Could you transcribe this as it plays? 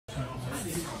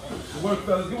Good work,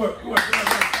 fellas. Good work. Good work. One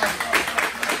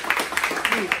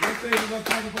thing we're going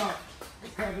to talk about.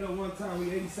 Let's clap it up one time. We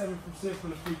 87% from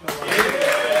the free throw line. Yeah!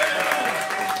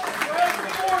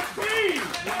 14!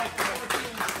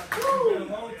 It's been a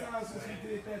long time since we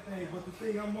did that thing, but the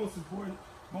thing I'm most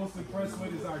impressed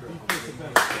with is our defensive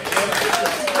effort.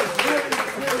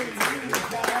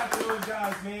 Those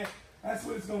guys, man. That's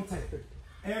what it's going to take.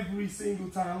 Every single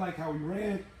time. I like how we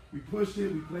ran, we pushed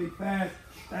it, we played fast.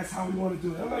 That's how we want to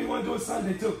do it. I know you want to do it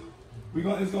Sunday too.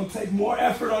 It's going to take more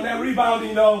effort on that rebounding,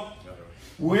 you know.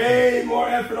 Way more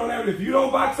effort on that. If you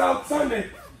don't box out Sunday,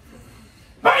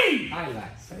 bang! Bang,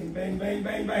 bang, bang,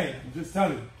 bang, bang. I'm just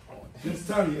telling you. Just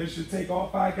telling you. It should take all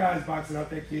 5 guys boxing out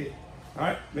that kid. All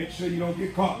right? Make sure you don't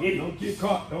get caught. Don't get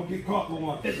caught. Don't get caught with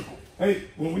one. Hey,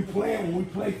 when we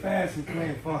play fast, we're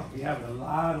playing fun. We're having a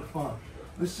lot of fun.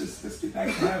 Let's get back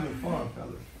to having fun,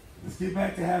 fellas. Let's get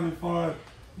back to having fun,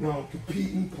 you know,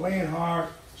 competing, playing hard,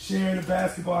 sharing the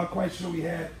basketball. I'm quite sure we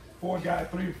had 3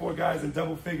 or 4 guys in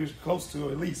double figures, close to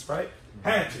at least, right?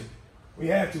 Had to. We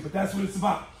had to, but that's what it's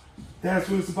about. That's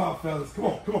what it's about, fellas. Come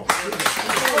on, come on. Hey,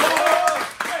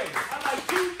 I like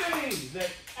 2 things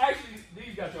that actually,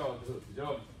 these got y'all off the hook.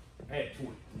 Y'all had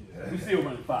 20. We still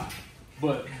running 5.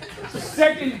 But the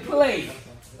second play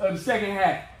of the second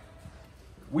half,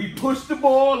 we pushed the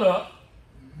ball up.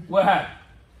 What happened?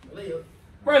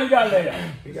 Brother got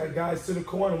layup. We got guys to the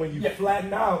corner. When you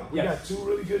flatten out, we got 2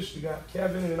 really good. We got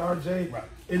Kevin and RJ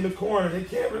in the corner. They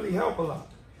can't really help a lot.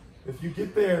 If you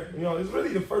get there, you know, it's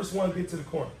really the first one to get to the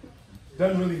corner.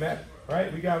 Doesn't really matter,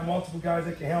 right? We got multiple guys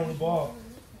that can handle the ball.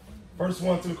 First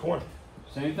one to the corner.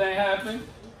 Same thing happened.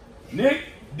 Nick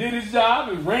did his job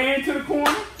and ran to the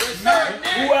corner. Who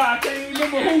I can't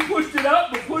remember who pushed it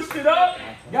up, but pushed it up.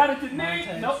 Got it to Nick.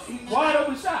 Nope, wide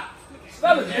open shot.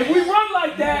 Fellas, if we run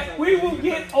like that, we will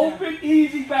get open,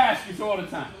 easy baskets all the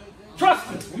time.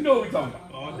 Trust us. We know what we're talking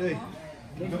about. All day.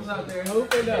 Niggas out there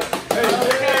hooping up.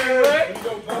 Hey,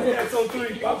 Bobcats on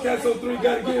 3. Bobcats on 3.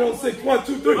 Got to get it on 6. 1,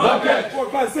 2, 3. Bobcats 4,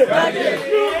 5, 6.